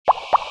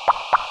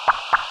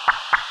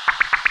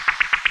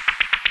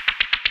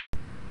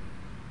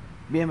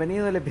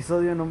Bienvenido al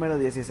episodio número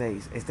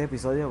 16. Este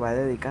episodio va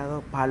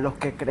dedicado para los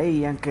que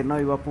creían que no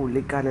iba a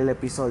publicar el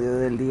episodio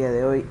del día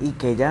de hoy y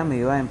que ya me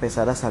iba a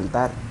empezar a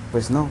saltar.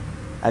 Pues no,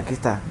 aquí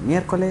está,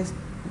 miércoles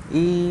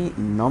y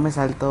no me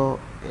salto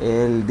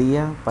el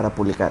día para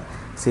publicar.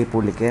 Sí,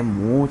 publiqué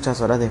muchas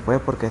horas después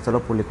porque esto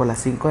lo publico a las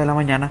 5 de la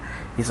mañana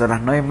y son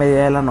las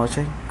 9:30 de la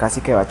noche,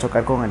 casi que va a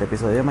chocar con el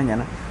episodio de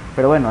mañana.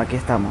 Pero bueno, aquí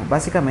estamos.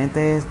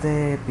 Básicamente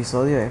este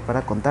episodio es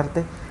para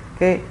contarte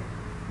que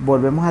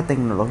volvemos a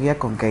tecnología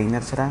con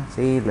Keiner, ¿será?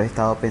 Sí, lo he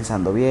estado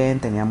pensando bien,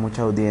 tenía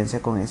mucha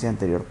audiencia con ese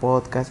anterior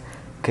podcast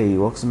que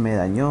iVoox me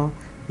dañó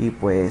y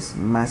pues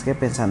más que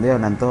pensando y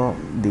hablando,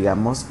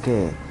 digamos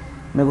que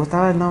me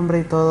gustaba el nombre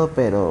y todo,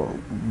 pero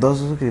dos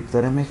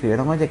suscriptores me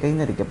escribieron, oye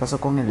Keiner, ¿y qué pasó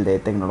con el de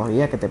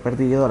tecnología que te he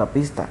perdido la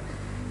pista?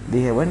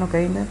 Dije, bueno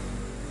Keiner,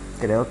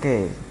 creo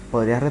que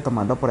podrías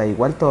retomarlo por ahí.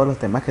 Igual todos los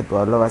temas que tú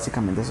hablas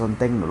básicamente son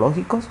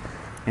tecnológicos,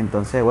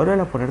 entonces vuelve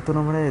a poner tu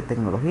nombre de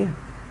tecnología.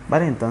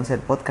 Vale, entonces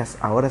el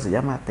podcast ahora se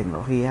llama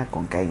Tecnología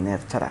con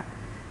Keiner Chará.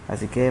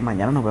 Así que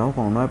mañana nos vemos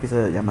con un nuevo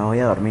episodio. Ya me voy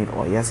a dormir.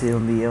 Hoy ha sido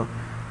un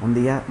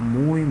día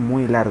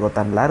muy largo.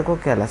 Tan largo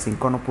que a las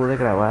 5 no pude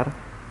grabar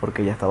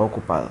porque ya estaba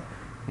ocupado.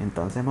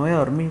 Entonces me voy a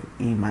dormir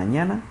y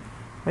mañana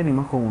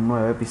venimos con un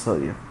nuevo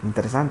episodio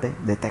interesante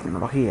de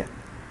tecnología.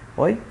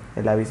 Hoy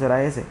el aviso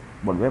era ese.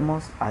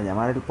 Volvemos a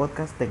llamar el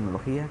podcast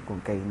Tecnología con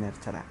Keiner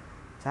Chará.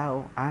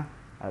 Chao.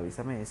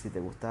 Avísame si te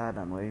gusta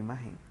la nueva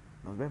imagen.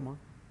 Nos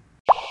vemos.